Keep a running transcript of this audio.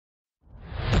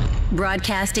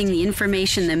Broadcasting the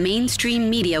information the mainstream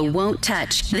media won't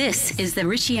touch. This is The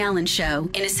Rivhie Allen Show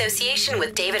in association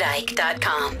with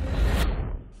DavidIcke.com.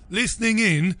 Listening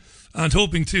in and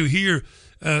hoping to hear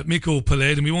Mikko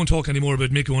Peled, and we won't talk any more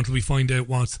about Mikko until we find out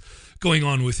what's going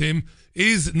on with him,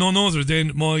 is none other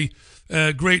than my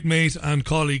great mate and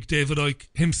colleague David Icke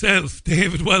himself.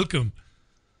 David, welcome.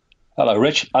 Hello,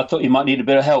 Rich. I thought you might need a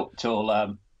bit of help till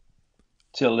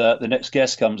the next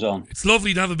guest comes on. It's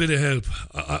lovely to have a bit of help.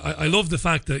 I love the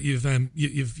fact that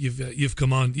you've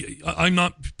come on. I'm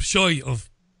not shy of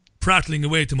prattling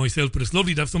away to myself, but it's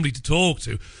lovely to have somebody to talk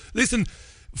to. Listen,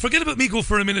 forget about Mikko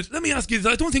for a minute. Let me ask you this.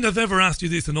 I don't think I've ever asked you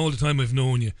this in all the time I've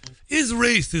known you. Is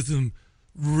racism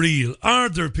real? Are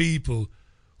there people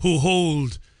who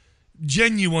hold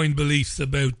genuine beliefs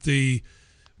about the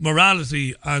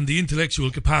morality and the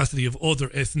intellectual capacity of other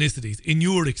ethnicities, in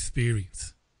your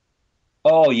experience?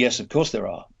 Oh, yes, of course there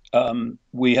are.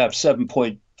 We have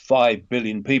 7.5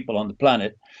 billion people on the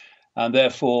planet, and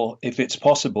therefore, if it's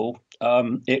possible,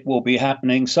 it will be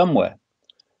happening somewhere.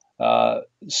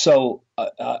 So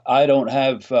I don't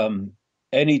have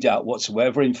any doubt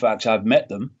whatsoever. In fact, I've met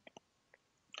them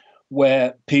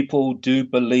where people do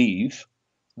believe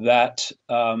that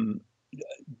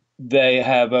they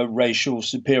have a racial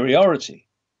superiority.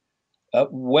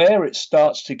 Where it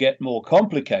starts to get more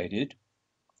complicated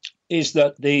is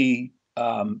that the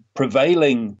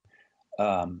prevailing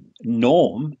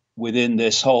norm within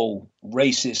this whole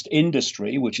racist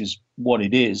industry, which is what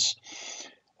it is,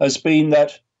 has been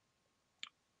that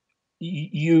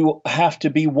you have to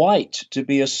be white to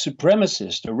be a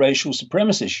supremacist, a racial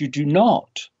supremacist. You do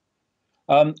not.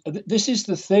 This is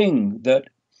the thing that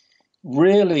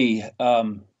really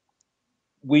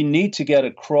we need to get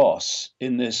across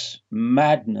in this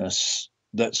madness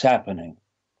that's happening,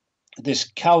 this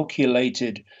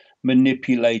calculated,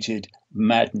 manipulated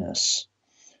madness.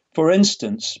 For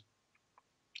instance,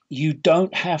 you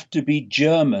don't have to be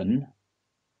German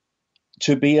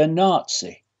to be a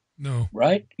Nazi. No.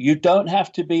 Right? You don't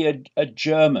have to be a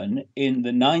German in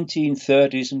the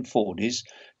 1930s and 40s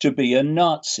to be a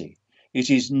Nazi. It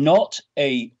is not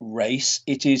a race,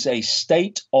 it is a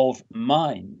state of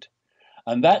mind.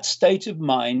 And that state of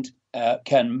mind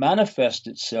can manifest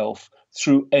itself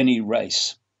through any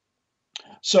race.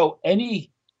 So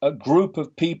any group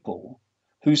of people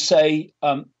who say,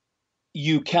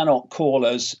 you cannot call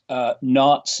us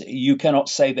Nazi, you cannot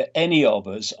say that any of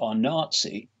us are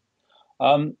Nazi,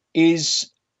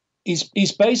 is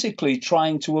basically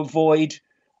trying to avoid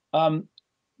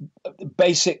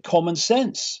basic common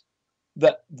sense,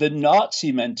 that the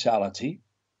Nazi mentality,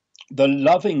 the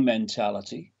loving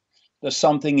mentality, the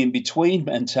something in between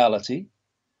mentality,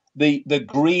 the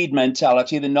greed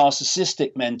mentality, the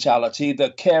narcissistic mentality,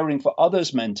 the caring for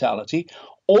others mentality,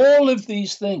 all of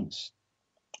these things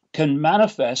can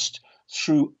manifest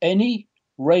through any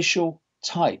racial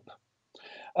type.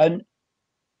 And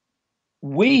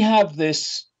we have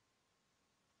this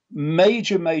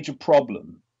major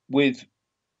problem with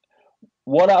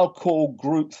what I'll call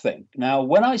groupthink. Now,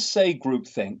 when I say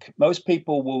groupthink, most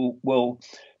people will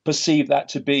perceive that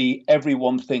to be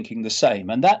everyone thinking the same.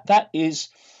 And that is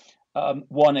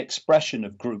one expression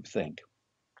of groupthink.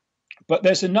 But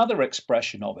there's another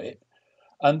expression of it,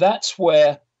 and that's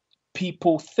where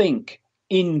people think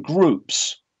in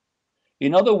groups.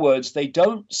 In other words, they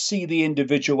don't see the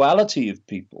individuality of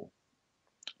people.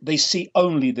 They see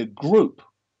only the group.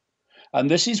 And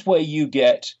this is where you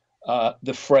get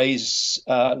the phrase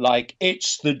like,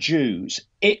 it's the Jews,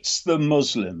 it's the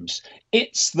Muslims,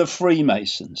 it's the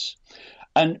Freemasons.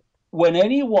 And when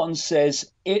anyone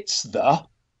says it's the,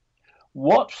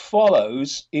 what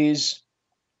follows is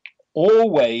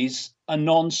always a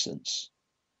nonsense,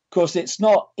 because it's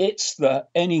not it's the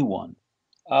anyone.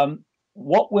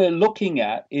 What we're looking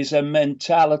at is a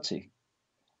mentality.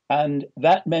 And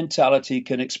that mentality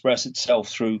can express itself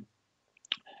through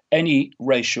any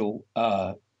racial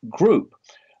group.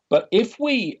 But if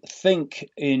we think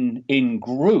in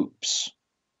groups,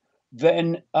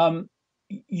 then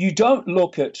you don't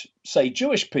look at, say,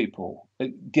 Jewish people,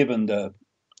 given the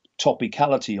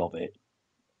topicality of it,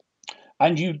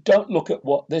 and you don't look at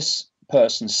what this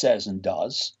person says and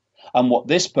does, and what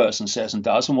this person says and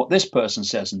does, and what this person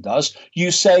says and does.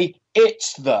 You say,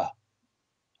 it's the.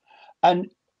 And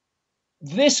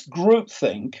this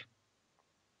groupthink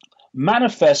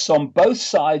manifests on both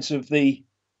sides of the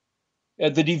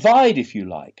divide, if you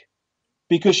like,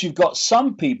 because you've got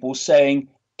some people saying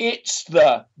it's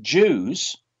the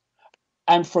Jews,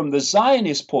 and from the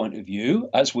Zionist point of view,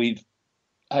 as we've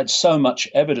had so much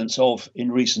evidence of in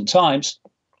recent times,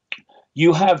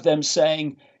 you have them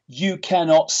saying you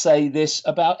cannot say this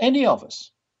about any of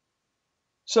us.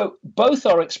 So both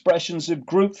are expressions of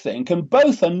groupthink, and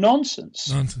both are nonsense.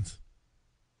 Nonsense.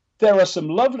 There are some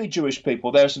lovely Jewish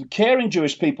people. There are some caring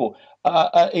Jewish people.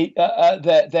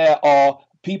 There are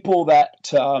people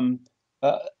that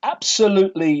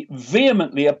absolutely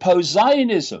vehemently oppose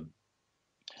Zionism.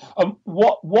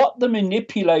 What the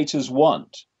manipulators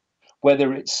want,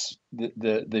 whether it's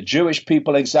the Jewish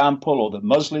people example or the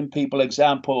Muslim people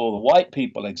example or the white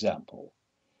people example,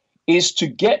 is to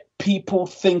get people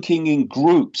thinking in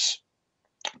groups,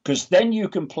 because then you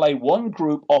can play one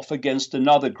group off against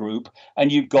another group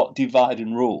and you've got divide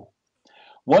and rule.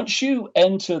 Once you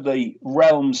enter the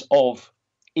realms of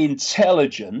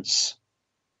intelligence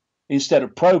instead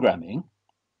of programming,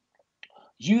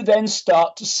 you then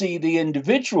start to see the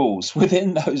individuals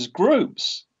within those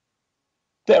groups.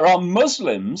 There are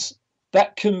Muslims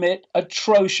that commit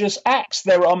atrocious acts.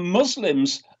 There are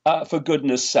Muslims, for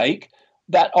goodness sake,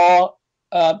 that are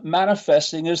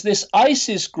manifesting as this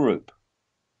ISIS group.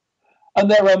 And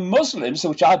there are Muslims,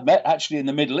 which I've met actually in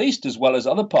the Middle East as well as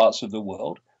other parts of the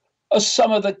world, are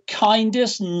some of the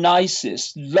kindest,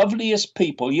 nicest, loveliest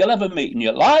people you'll ever meet in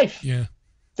your life. Yeah.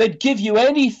 They'd give you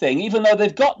anything, even though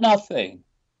they've got nothing.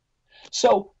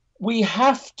 So we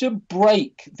have to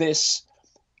break this,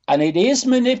 and it is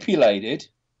manipulated,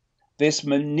 this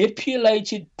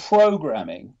manipulated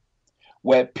programming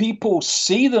where people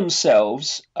see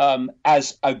themselves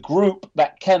as a group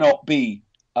that cannot be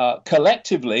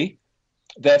collectively,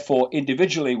 therefore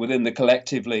individually within the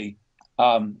collectively,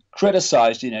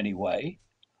 criticized in any way.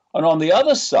 And on the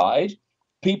other side,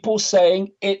 people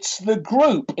saying it's the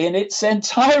group in its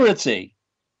entirety.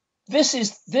 This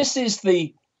is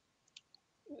the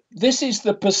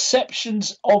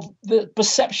perceptions of the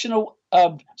perceptional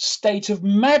state of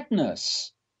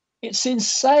madness. It's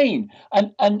insane,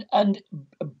 and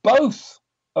both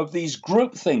of these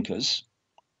group thinkers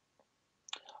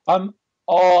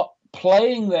are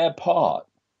playing their part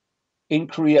in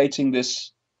creating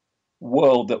this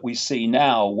world that we see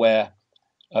now, where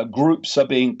groups are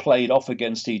being played off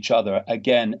against each other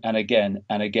again and again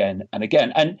and again and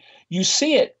again, and you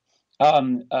see it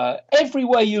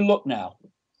everywhere you look now.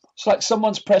 It's like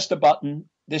someone's pressed a button.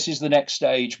 This is the next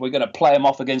stage. We're going to play them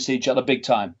off against each other big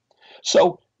time.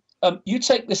 So you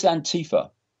take this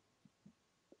Antifa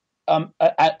and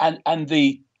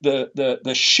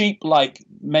the sheep-like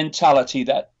mentality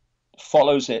that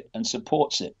follows it and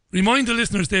supports it. Remind the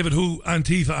listeners, David, who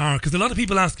Antifa are, because a lot of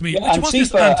people ask me, yeah, what's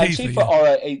this Antifa? Antifa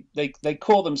are they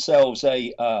call themselves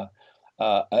a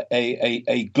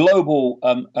global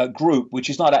group, which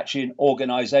is not actually an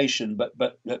organization,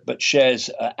 but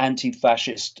shares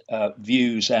anti-fascist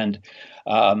views, and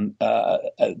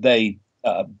they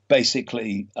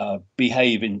basically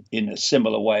behave in a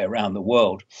similar way around the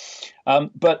world.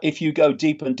 But if you go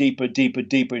deeper and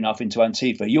deeper enough into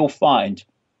Antifa, you'll find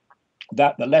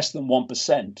that the less than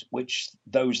 1%, which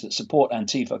those that support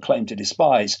Antifa claim to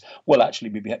despise, will actually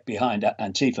be behind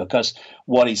Antifa, because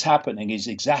what is happening is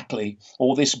exactly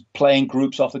all this playing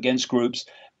groups off against groups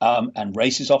and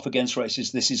races off against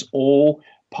races. This is all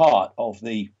part of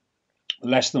the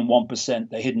less than 1%,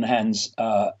 the hidden hands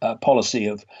policy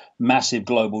of massive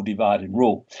global divide and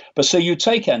rule. But so you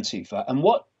take Antifa, and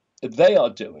what they are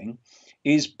doing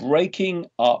is breaking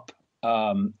up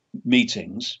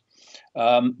meetings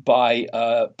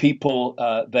by people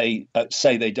they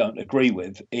say they don't agree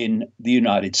with in the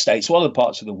United States, or other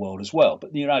parts of the world as well.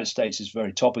 But the United States is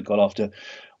very topical after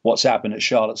what's happened at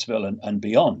Charlottesville and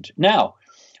beyond. Now,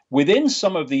 within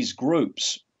some of these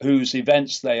groups whose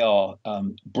events they are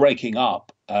breaking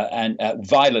up and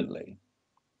violently,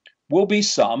 will be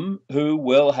some who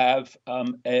will have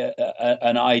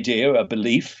an idea, a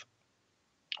belief,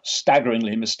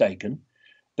 staggeringly mistaken,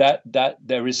 that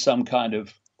there is some kind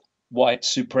of white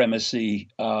supremacy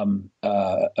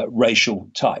racial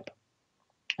type.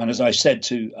 And as I said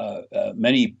to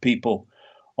many people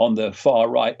on the far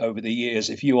right over the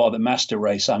years, if you are the master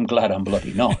race, I'm glad I'm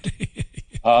bloody not.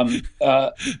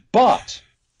 But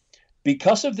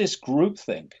because of this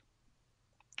groupthink,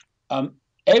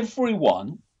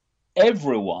 everyone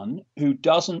who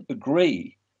doesn't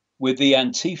agree with the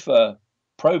Antifa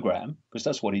program, because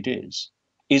that's what it is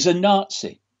a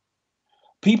Nazi.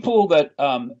 People that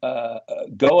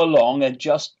go along and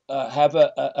just have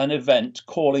an event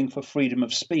calling for freedom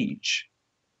of speech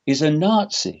is a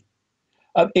Nazi.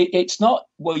 It's not,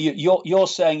 well, you're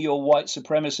saying you're white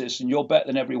supremacist and you're better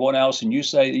than everyone else, and you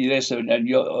say this and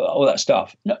you're, all that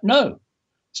stuff. No,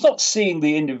 it's not seeing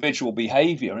the individual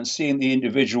behavior and seeing the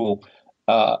individual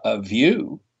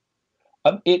view.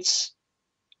 It's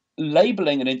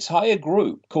labeling an entire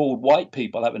group called white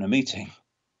people having a meeting.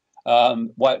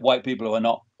 White people who are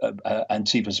not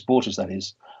Antifa supporters, that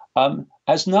is,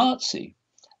 as Nazi.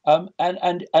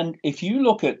 And if you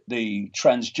look at the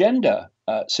transgender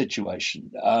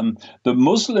situation, the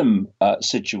Muslim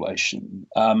situation,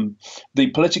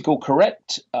 the political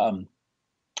correct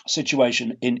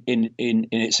situation in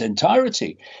its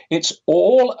entirety, it's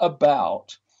all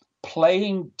about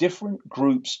playing different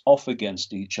groups off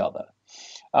against each other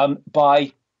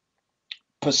by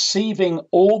perceiving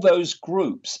all those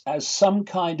groups as some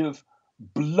kind of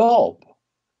blob.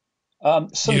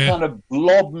 Kind of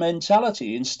blob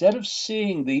mentality, instead of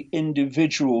seeing the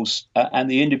individuals and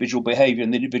the individual behavior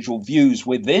and the individual views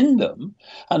within them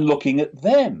and looking at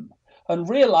them and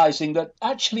realizing that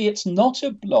actually it's not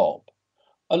a blob.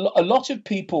 A lot of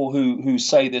people who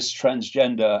say this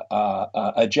transgender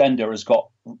agenda has got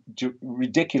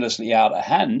ridiculously out of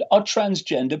hand are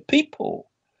transgender people.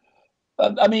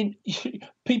 I mean,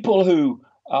 people who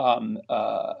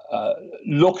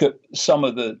look at some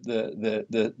of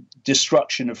the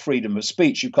destruction of freedom of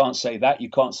speech. You can't say that, you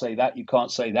can't say that, you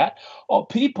can't say that. Or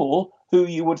people who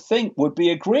you would think would be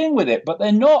agreeing with it, but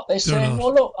they're not. They're saying,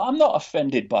 well, look, I'm not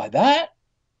offended by that.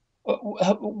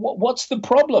 What's the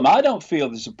problem? I don't feel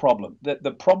there's a problem.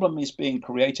 The problem is being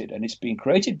created, and it's being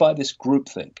created by this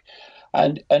groupthink.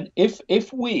 And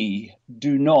if we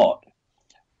do not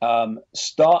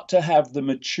start to have the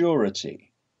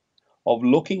maturity of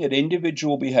looking at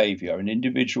individual behavior and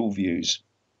individual views,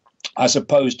 as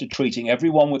opposed to treating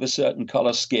everyone with a certain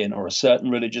color skin or a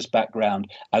certain religious background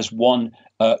as one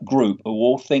group who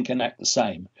all think and act the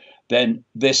same, then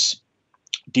this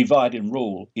divide and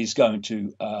rule is going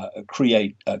to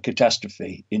create a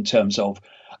catastrophe in terms of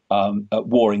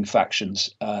warring factions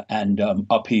and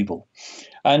upheaval.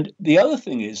 And the other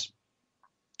thing is,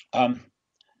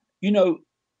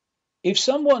 if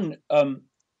someone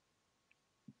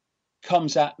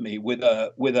comes at me with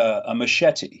a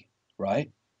machete,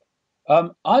 right?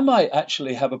 I might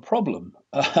actually have a problem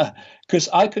because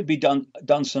I could be done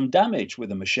some damage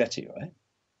with a machete, right?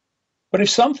 But if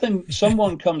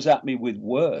someone comes at me with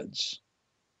words,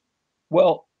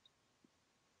 well,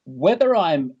 whether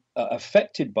I'm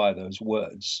affected by those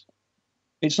words,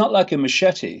 it's not like a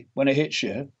machete when it hits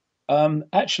you.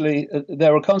 Actually,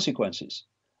 there are consequences.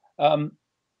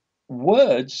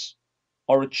 Words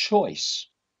are a choice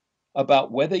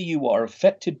about whether you are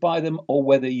affected by them or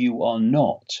whether you are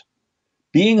not.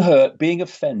 Being hurt, being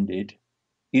offended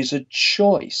is a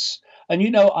choice.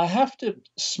 And, I have to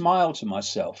smile to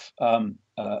myself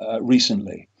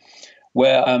recently,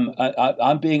 where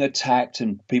I'm being attacked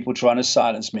and people trying to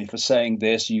silence me for saying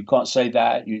this. You can't say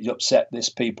that. You upset this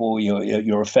people.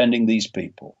 You're offending these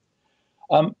people.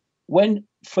 When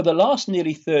for the last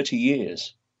nearly 30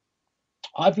 years,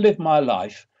 I've lived my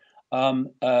life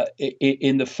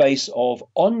in the face of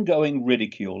ongoing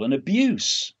ridicule and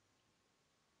abuse.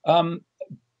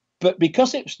 But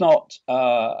because it's not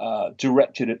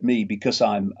directed at me because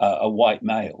I'm a white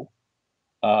male,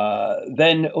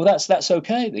 then that's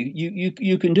okay.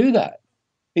 You can do that.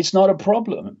 It's not a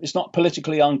problem. It's not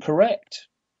politically incorrect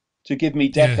to give me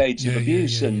decades of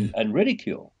abuse and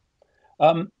ridicule.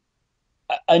 And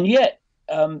yet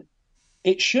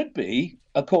it should be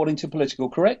according to political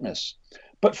correctness.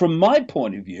 But from my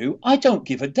point of view, I don't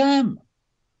give a damn.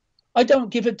 I don't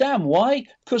give a damn. Why?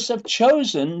 Because I've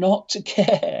chosen not to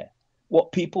care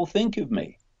what people think of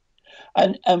me.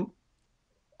 And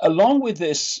along with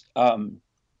this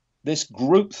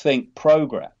groupthink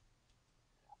program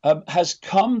has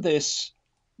come this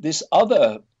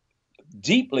other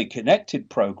deeply connected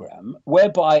program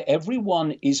whereby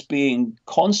everyone is being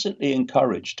constantly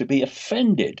encouraged to be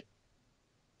offended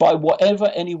by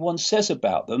whatever anyone says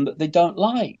about them that they don't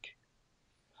like.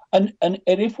 And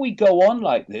if we go on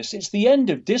like this, it's the end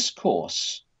of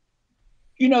discourse.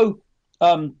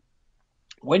 When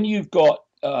you've got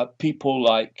people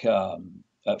like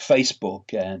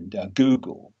Facebook and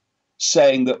Google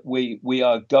saying that we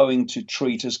are going to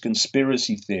treat as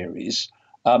conspiracy theories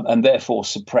and therefore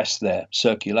suppress their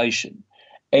circulation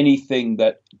anything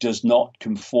that does not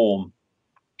conform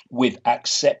with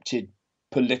accepted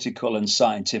political and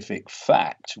scientific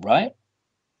fact, right?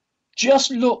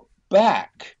 Just look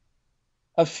back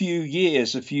a few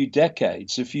years, a few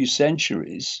decades, a few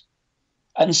centuries,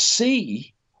 and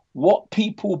see what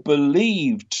people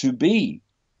believed to be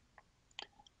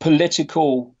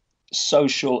political,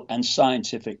 social, and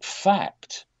scientific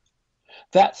fact,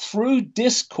 that through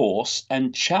discourse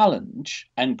and challenge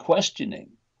and questioning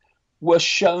were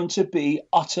shown to be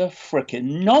utter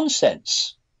frickin'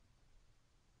 nonsense.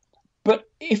 But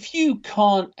if you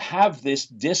can't have this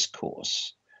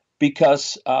discourse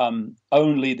because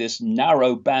only this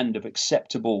narrow band of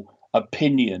acceptable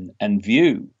opinion and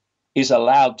view is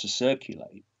allowed to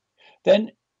circulate,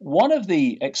 then one of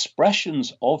the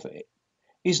expressions of it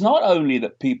is not only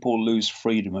that people lose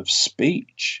freedom of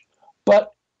speech,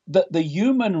 but that the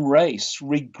human race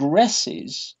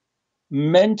regresses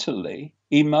mentally,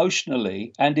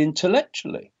 emotionally, and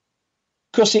intellectually,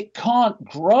 because it can't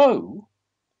grow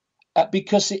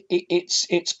because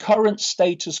its current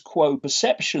status quo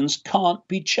perceptions can't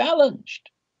be challenged.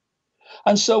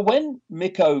 And so when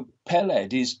Mikko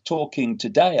Peled is talking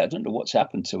today, I don't know what's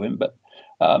happened to him, but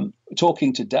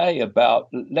talking today about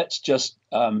let's just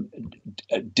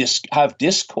have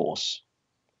discourse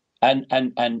and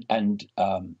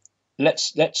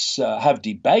let's have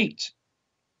debate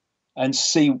and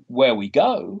see where we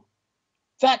go.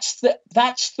 That's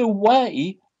the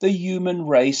way the human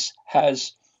race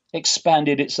has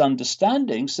expanded its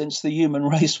understanding since the human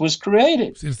race was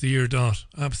created. Since the year dot,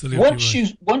 absolutely.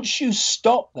 Once you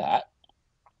stop that,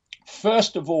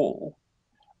 first of all,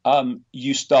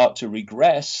 you start to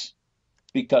regress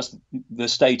because the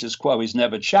status quo is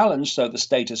never challenged, so the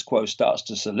status quo starts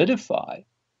to solidify.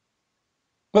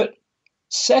 But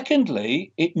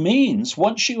secondly, it means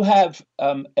once you have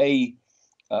a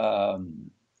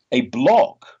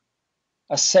block,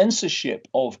 a censorship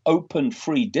of open,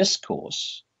 free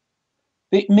discourse,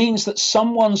 it means that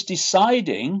someone's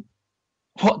deciding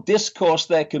what discourse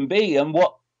there can be and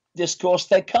what discourse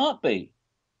there can't be.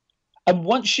 And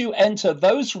once you enter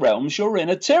those realms, you're in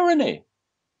a tyranny.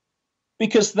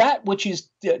 Because that which is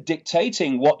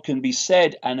dictating what can be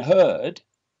said and heard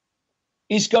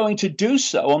is going to do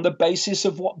so on the basis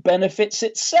of what benefits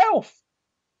itself.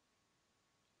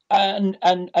 And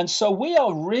so we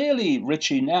are really,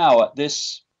 Richie, now at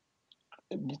this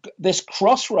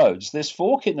crossroads, this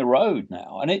fork in the road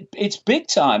now, and it's big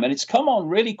time, and it's come on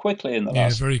really quickly in the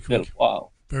last little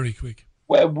while. Very quick.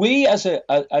 Where we, as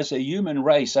a human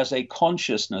race, as a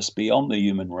consciousness beyond the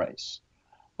human race,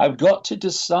 have got to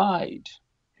decide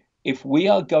if we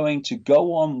are going to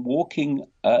go on walking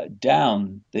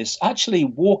down this, actually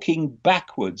walking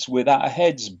backwards with our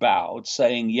heads bowed,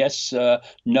 saying yes, sir,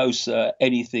 no, sir,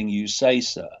 anything you say,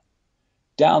 sir,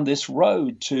 down this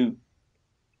road to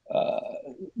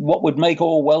what would make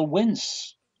Orwell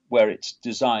wince, where it's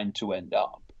designed to end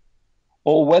up,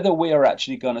 or whether we are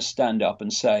actually going to stand up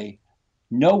and say,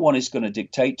 no one is going to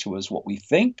dictate to us what we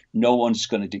think, no one's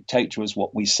going to dictate to us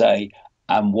what we say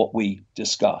and what we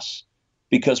discuss.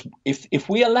 Because if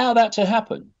we allow that to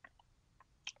happen,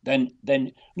 then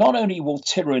not only will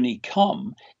tyranny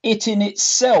come, it in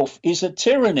itself is a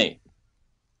tyranny.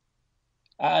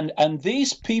 And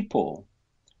these people,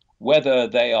 whether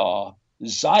they are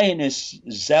Zionist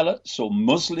zealots or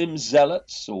Muslim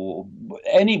zealots or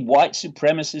any white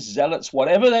supremacist zealots,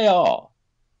 whatever they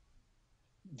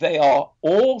are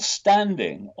all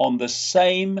standing on the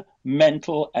same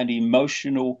mental and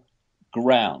emotional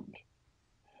ground,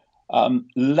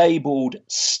 labeled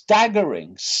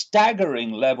staggering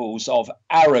levels of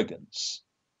arrogance.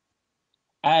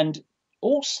 And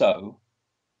also,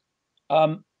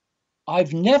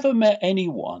 I've never met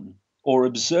anyone or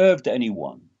observed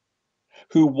anyone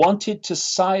who wanted to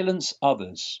silence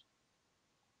others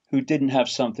who didn't have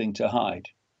something to hide.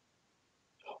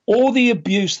 All the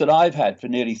abuse that I've had for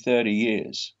nearly 30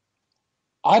 years,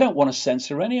 I don't want to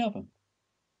censor any of them.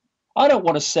 I don't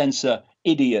want to censor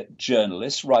idiot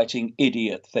journalists writing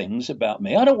idiot things about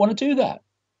me. I don't want to do that.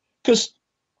 Because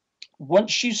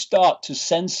once you start to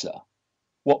censor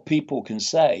what people can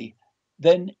say,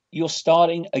 then you're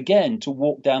starting again to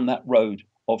walk down that road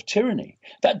of tyranny.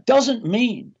 That doesn't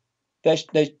mean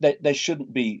there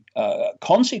shouldn't be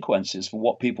consequences for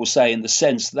what people say, in the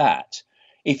sense that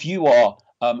if you are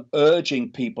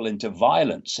urging people into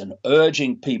violence and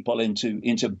urging people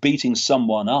into beating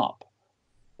someone up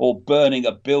or burning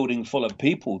a building full of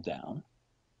people down,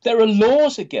 there are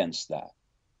laws against that.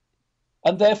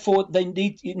 And therefore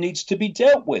it needs to be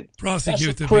dealt with.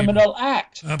 Prosecute. That's a criminal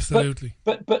act. Absolutely.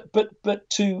 But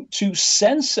to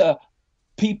censor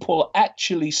people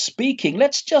actually speaking,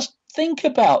 let's just think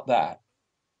about that.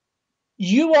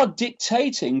 You are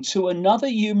dictating to another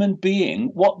human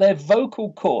being what their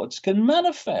vocal cords can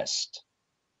manifest.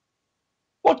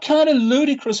 What kind of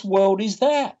ludicrous world is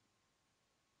that?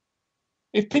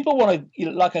 If people want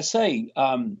to, like I say,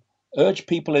 urge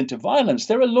people into violence,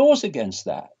 there are laws against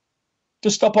that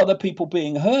to stop other people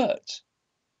being hurt.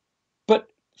 But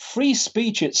free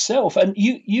speech itself, and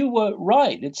you were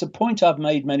right, it's a point I've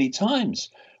made many times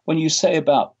when you say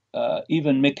about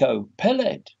even Mikko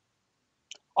Peled.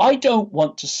 I don't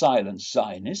want to silence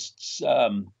Zionists,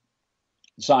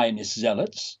 Zionist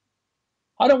zealots.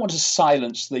 I don't want to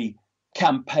silence the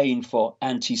campaign for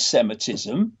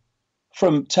anti-Semitism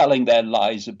from telling their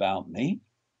lies about me.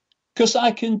 because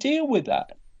I can deal with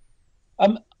that.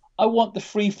 I want the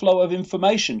free flow of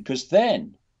information, because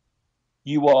then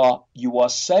you are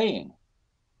saying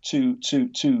to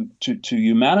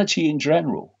humanity in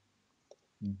general,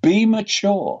 be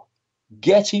mature,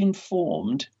 get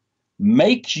informed,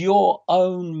 make your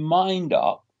own mind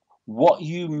up what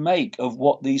you make of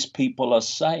what these people are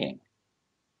saying.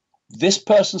 This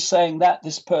person's saying that,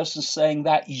 this person's saying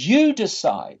that. You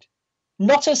decide.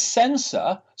 Not a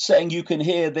censor saying you can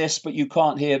hear this, but you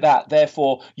can't hear that.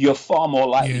 Therefore, you're far more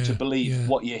likely to believe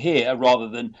what you hear rather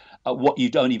than what you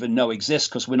don't even know exists,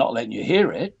 because we're not letting you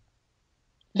hear it.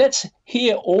 Let's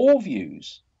hear all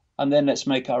views, and then let's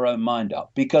make our own mind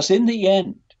up. Because in the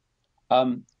end,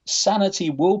 sanity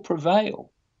will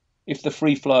prevail if the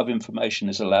free flow of information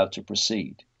is allowed to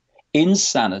proceed.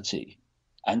 Insanity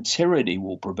and tyranny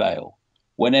will prevail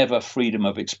whenever freedom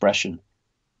of expression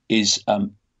is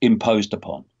imposed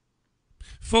upon.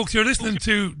 Folks, you're listening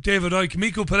to David Icke.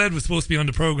 Miko Peled was supposed to be on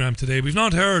the programme today. We've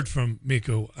not heard from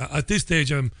Miko. At this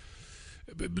stage, I'm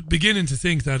beginning to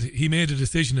think that he made a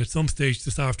decision at some stage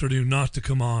this afternoon not to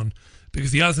come on,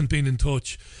 because he hasn't been in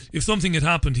touch. If something had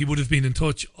happened, he would have been in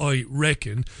touch, I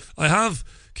reckon. I have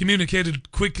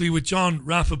communicated quickly with John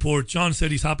Rappaport. John said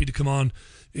he's happy to come on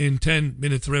in 10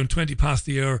 minutes, around 20 past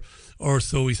the hour or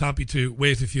so. He's happy to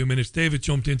wait a few minutes. David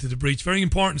jumped into the breach. Very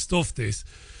important stuff, this.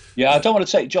 Yeah, I don't want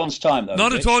to take John's time, though.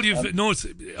 Not Rich. At all. No,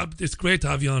 it's great to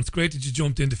have you on. It's great that you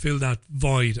jumped in to fill that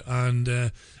void.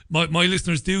 And my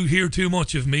listeners do hear too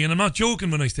much of me, and I'm not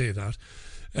joking when I say that.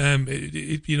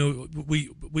 You know,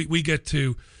 we get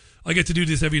to, I get to do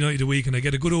this every night of the week, and I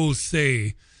get a good old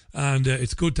say, and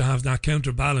it's good to have that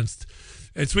counterbalanced.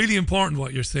 It's really important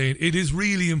what you're saying. It is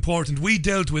really important. We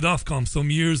dealt with Ofcom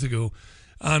some years ago,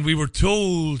 and we were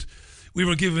told, we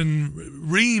were given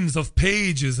reams of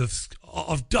pages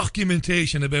of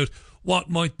documentation about what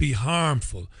might be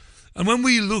harmful. And when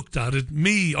we looked at it,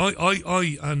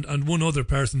 I and one other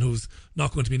person who's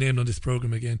not going to be named on this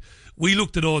programme again, we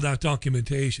looked at all that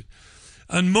documentation.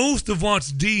 And most of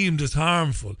what's deemed as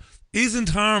harmful isn't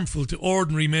harmful to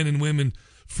ordinary men and women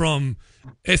from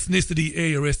ethnicity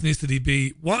A or ethnicity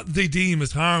B. What they deem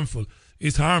as harmful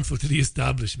is harmful to the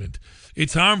establishment.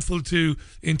 It's harmful to,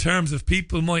 in terms of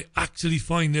people might actually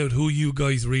find out who you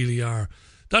guys really are.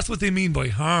 That's what they mean by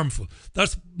harmful.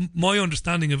 That's my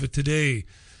understanding of it today.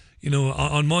 You know,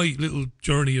 on my little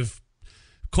journey of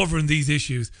covering these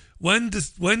issues, when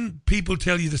people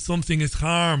tell you that something is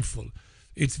harmful,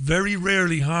 it's very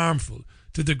rarely harmful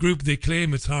to the group they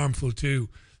claim it's harmful to.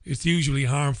 It's usually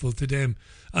harmful to them.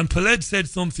 And Peled said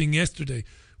something yesterday,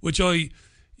 which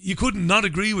you couldn't not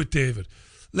agree with, David.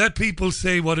 Let people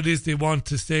say what it is they want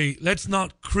to say. Let's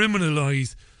not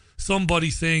criminalise somebody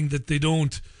saying that they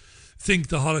don't think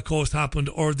the Holocaust happened,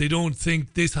 or they don't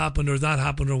think this happened or that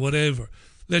happened or whatever.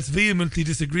 Let's vehemently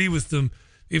disagree with them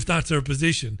if that's their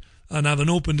position and have an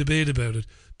open debate about it.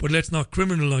 But let's not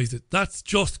criminalise it. That's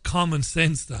just common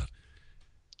sense, that.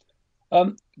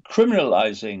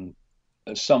 Criminalising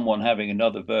someone having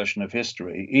another version of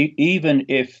history, even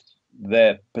if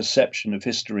their perception of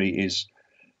history is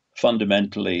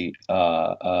fundamentally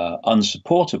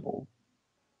unsupportable,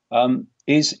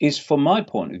 is, from my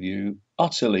point of view,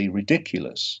 utterly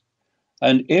ridiculous.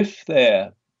 And if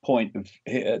their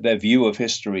view of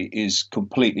history is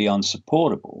completely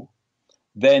unsupportable,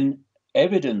 then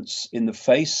evidence in the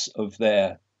face of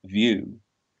their view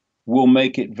will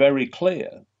make it very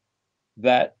clear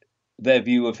that their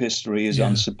view of history is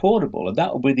unsupportable, and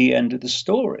that will be the end of the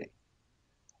story.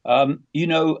 You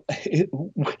know,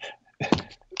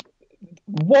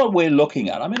 what we're looking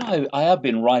at, I mean, I have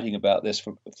been writing about this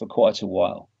for quite a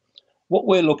while. What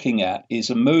we're looking at is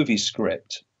a movie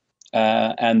script,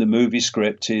 and the movie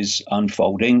script is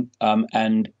unfolding,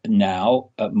 and now,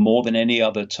 more than any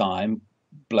other time,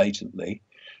 blatantly,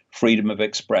 freedom of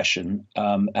expression,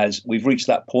 as we've reached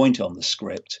that point on the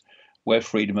script where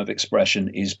freedom of expression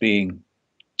is being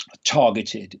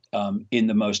targeted in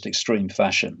the most extreme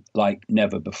fashion, like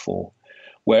never before.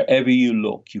 Wherever you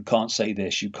look, you can't say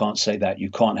this, you can't say that,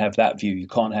 you can't have that view, you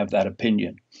can't have that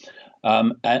opinion.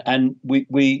 And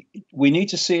we need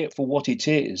to see it for what it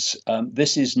is.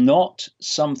 This is not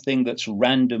something that's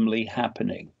randomly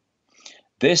happening.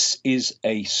 This is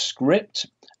a script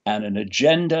and an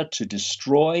agenda to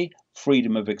destroy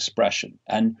freedom of expression.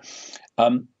 And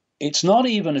it's not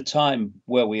even a time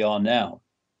where we are now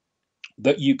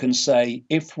that you can say,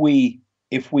 if we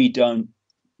don't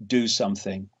do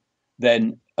something,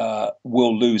 then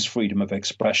we'll lose freedom of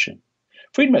expression.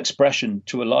 Freedom of expression,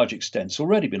 to a large extent, has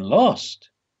already been lost.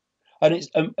 And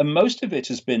most of it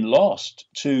has been lost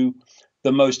to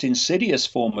the most insidious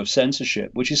form of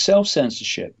censorship, which is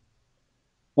self-censorship.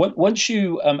 Once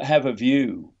you have a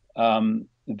view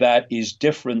that is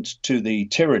different to the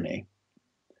tyranny,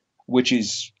 which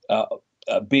is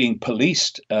being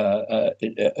policed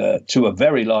to a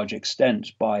very large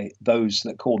extent by those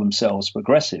that call themselves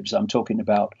progressives. I'm talking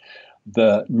about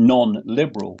the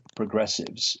non-liberal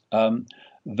progressives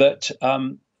that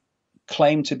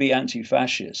claim to be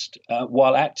anti-fascist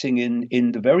while acting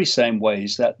in the very same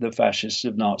ways that the fascists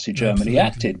of Nazi Germany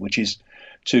acted, which is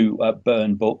to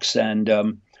burn books and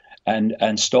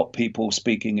stop people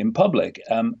speaking in public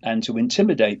and to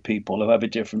intimidate people who have a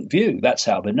different view. That's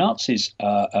how the Nazis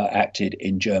acted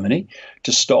in Germany,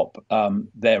 to stop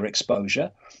their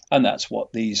exposure. And that's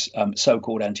what these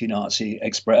so-called anti-Nazi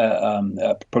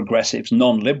progressives,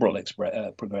 non-liberal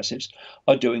progressives,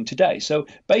 are doing today. So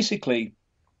basically,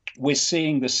 we're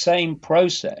seeing the same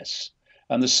process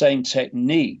and the same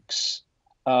techniques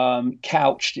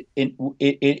couched in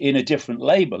a different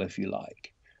label, if you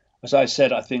like. As I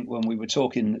said, I think when we were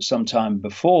talking sometime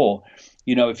before,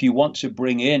 if you want to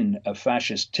bring in a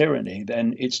fascist tyranny,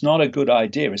 then it's not a good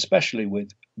idea, especially with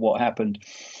what happened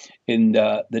in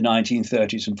the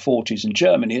 1930s and 40s in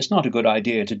Germany. It's not a good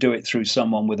idea to do it through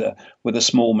someone with a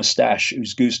small moustache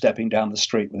who's goose-stepping down the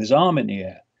street with his arm in the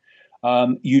air.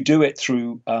 You do it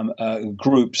through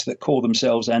groups that call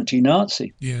themselves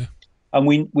anti-Nazi. Yeah. And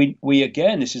we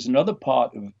again, this is another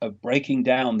part of breaking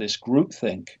down this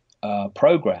groupthink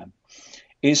program,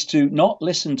 is to not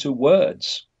listen to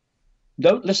words.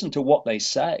 Don't listen to what they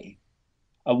say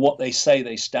and what they say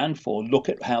they stand for. Look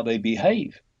at how they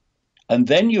behave. And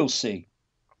then you'll see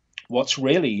what's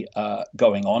really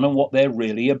going on and what they're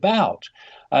really about.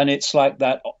 And it's like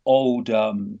that old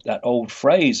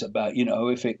phrase about,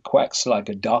 if it quacks like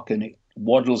a duck and it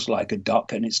waddles like a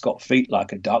duck and it's got feet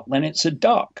like a duck, then it's a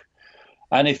duck.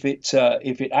 And if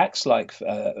it acts like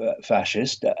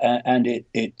fascist and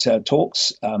it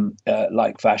talks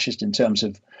like fascist in terms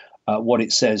of what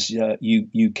it says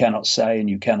you cannot say and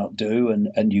you cannot do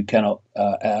and you cannot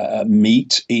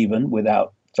meet even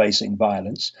without facing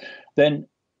violence, then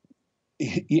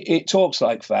it talks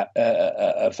like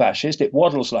a fascist, it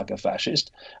waddles like a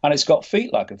fascist, and it's got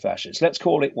feet like a fascist. Let's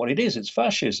call it what it is. It's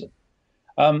fascism.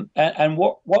 And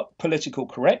what political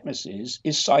correctness is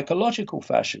psychological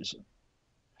fascism.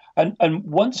 And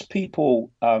once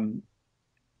people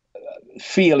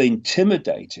feel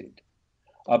intimidated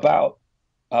about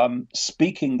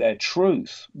speaking their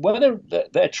truth, whether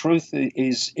their truth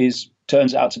is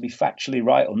turns out to be factually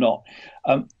right or not,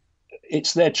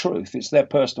 it's their truth. It's their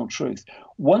personal truth.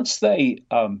 Once they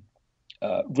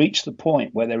reach the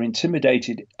point where they're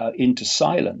intimidated into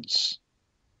silence,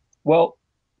 well,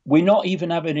 we're not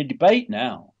even having a debate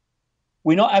now.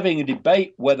 We're not having a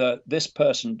debate whether this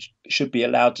person should be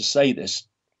allowed to say this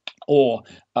or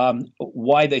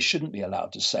why they shouldn't be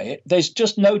allowed to say it. There's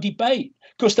just no debate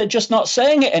because they're just not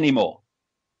saying it anymore.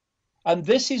 And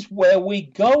this is where we're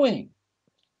going.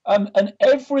 And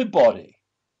everybody,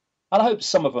 and I hope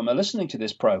some of them are listening to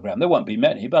this program. There won't be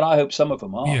many, but I hope some of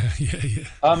them are.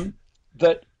 Yeah.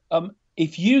 That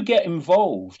if you get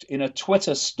involved in a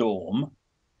Twitter storm,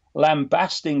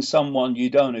 lambasting someone you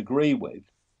don't agree with,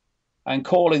 and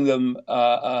calling them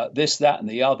this, that, and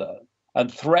the other,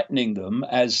 and threatening them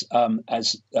as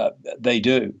they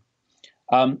do,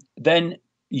 then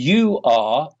you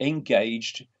are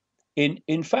engaged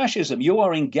in fascism. You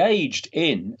are engaged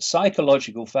in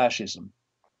psychological fascism,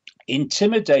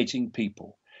 intimidating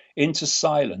people into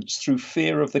silence through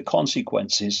fear of the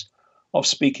consequences of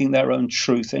speaking their own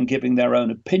truth and giving their own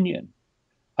opinion.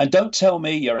 And don't tell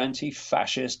me you're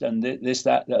anti-fascist and this,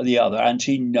 that, the other,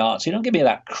 anti-Nazi. Don't give me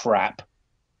that crap.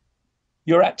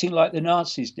 You're acting like the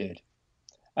Nazis did.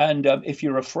 And if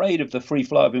you're afraid of the free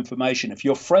flow of information, if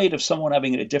you're afraid of someone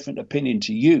having a different opinion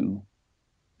to you,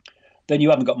 then you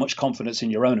haven't got much confidence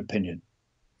in your own opinion.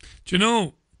 Do you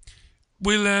know,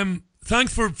 Will,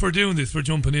 thanks for doing this, for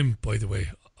jumping in, by the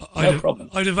way. No problem.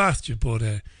 I'd have asked you, but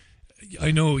I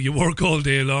know you work all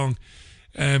day long.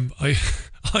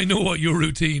 I know what your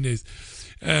routine is.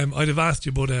 I'd have asked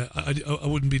you, but I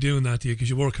wouldn't be doing that to you because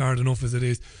you work hard enough as it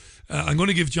is. I'm going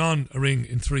to give John a ring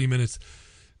in 3 minutes.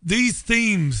 These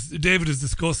themes David is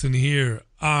discussing here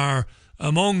are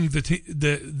among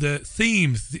the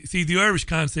themes. See, the Irish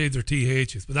can't say their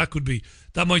THs, but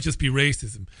that might just be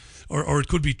racism, or it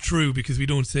could be true because we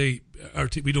don't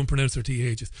pronounce our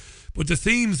THs. But the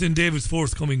themes in David's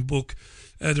forthcoming book,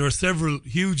 there are several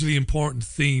hugely important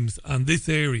themes, and this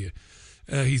area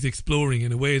he's exploring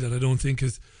in a way that I don't think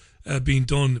has been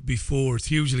done before. It's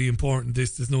hugely important.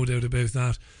 There's no doubt about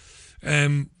that.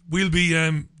 We'll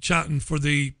be chatting for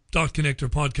the Dot Connector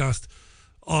podcast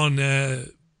on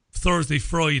Thursday,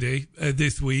 Friday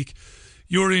this week.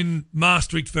 You're in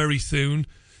Maastricht very soon.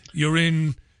 You're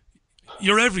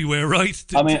everywhere, right?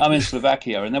 I'm in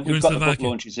Slovakia, and then we've got Slovakia. the book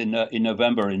launches in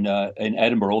November in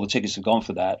Edinburgh. All the tickets have gone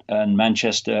for that, and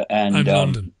Manchester And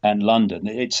London. And London.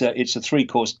 It's a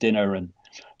 3-course dinner and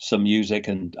some music,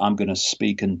 and I'm going to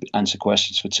speak and answer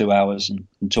questions for 2 hours and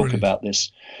talk Brilliant. about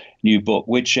this new book,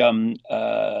 which even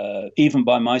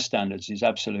by my standards is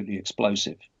absolutely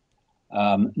explosive.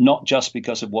 Not just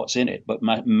because of what's in it, but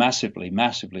massively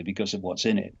because of what's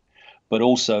in it, but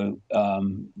also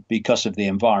because of the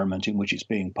environment in which it's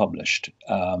being published,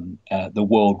 the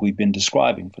world we've been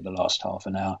describing for the last half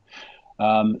an hour.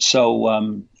 I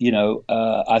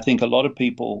think a lot of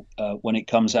people, when it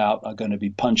comes out, are going to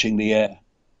be punching the air.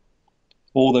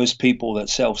 All those people that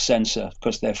self-censor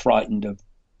because they're frightened of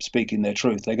speaking their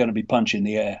truth, they're going to be punching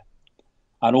the air.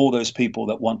 And all those people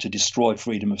that want to destroy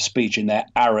freedom of speech in their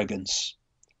arrogance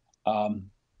are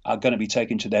going to be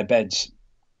taken to their beds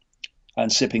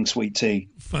and sipping sweet tea.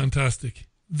 Fantastic.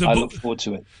 I look forward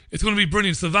to it. It's going to be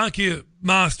brilliant. Slovakia,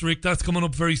 Maastricht, that's coming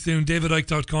up very soon.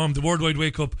 DavidIcke.com, the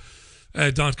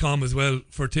worldwidewakeup.com as well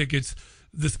for tickets.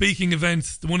 The speaking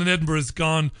events, the one in Edinburgh is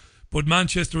gone, but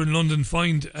Manchester and London,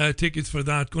 find tickets for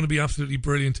that. Going to be absolutely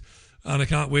brilliant, and I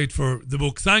can't wait for the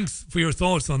book. Thanks for your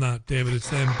thoughts on that, David. It's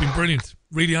been brilliant.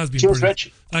 Really has been Cheers, brilliant.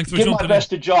 Rich. Thanks for Give jumping my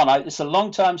best in. to John. It's a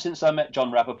long time since I met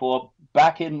John Rappaport,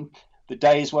 back in the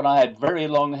days when I had very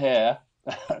long hair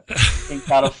in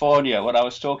California, when I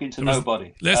was talking to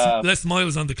nobody. Less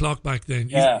miles on the clock back then.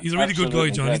 He's a really good guy,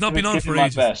 John. Yeah. He's not been on Give for him my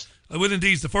ages. best. I will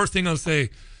indeed. It's the first thing I'll say.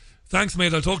 Thanks,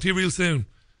 mate. I'll talk to you real soon.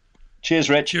 Cheers,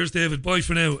 Rich. Cheers, David. Bye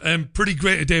for now. Pretty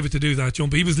great of David to do that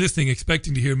jump. He was listening,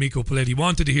 expecting to hear Miko Paletti. He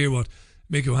wanted to hear what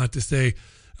Miko had to say,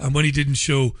 and when he didn't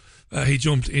show, he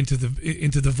jumped into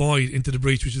the void, into the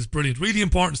breach, which is brilliant. Really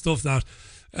important stuff. That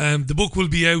the book will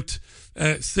be out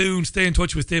soon. Stay in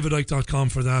touch with DavidIcke.com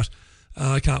for that.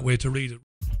 I can't wait to read it.